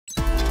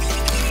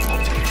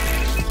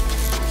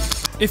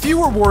If you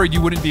were worried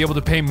you wouldn't be able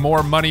to pay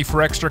more money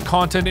for extra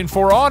content in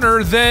For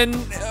Honor, then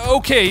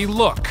okay,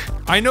 look.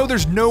 I know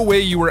there's no way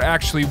you were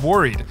actually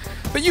worried,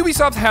 but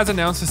Ubisoft has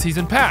announced a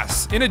season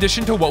pass, in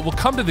addition to what will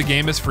come to the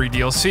game as free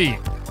DLC.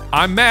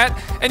 I'm Matt,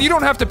 and you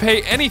don't have to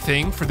pay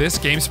anything for this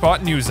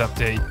GameSpot news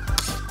update.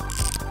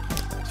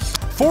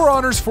 For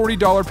Honor's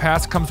 $40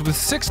 pass comes with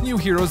 6 new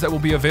heroes that will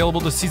be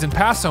available to season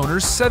pass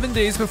owners 7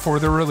 days before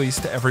they're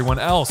released to everyone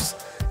else.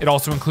 It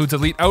also includes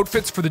elite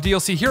outfits for the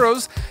DLC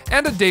heroes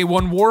and a Day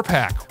 1 War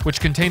Pack, which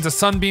contains a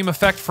Sunbeam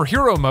effect for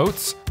hero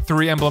emotes,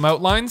 3 emblem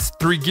outlines,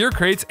 3 gear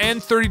crates,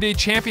 and 30-day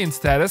champion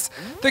status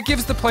that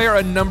gives the player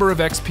a number of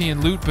XP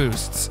and loot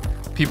boosts.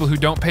 People who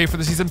don't pay for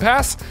the season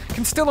pass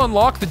can still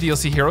unlock the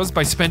DLC heroes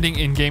by spending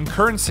in-game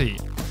currency.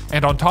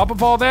 And on top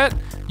of all that,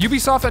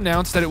 Ubisoft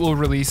announced that it will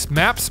release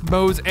maps,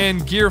 modes,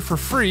 and gear for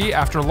free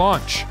after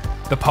launch.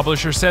 The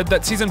publisher said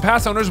that season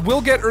pass owners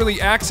will get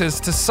early access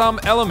to some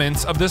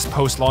elements of this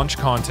post-launch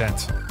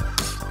content.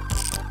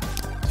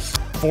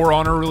 For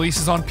Honor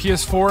releases on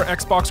PS4,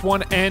 Xbox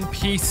One, and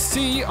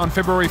PC on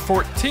February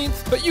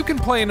 14th, but you can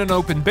play in an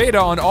open beta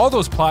on all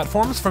those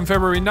platforms from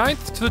February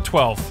 9th to the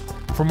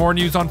 12th. For more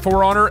news on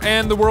For Honor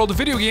and the world of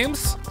video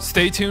games,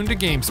 stay tuned to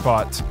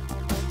GameSpot.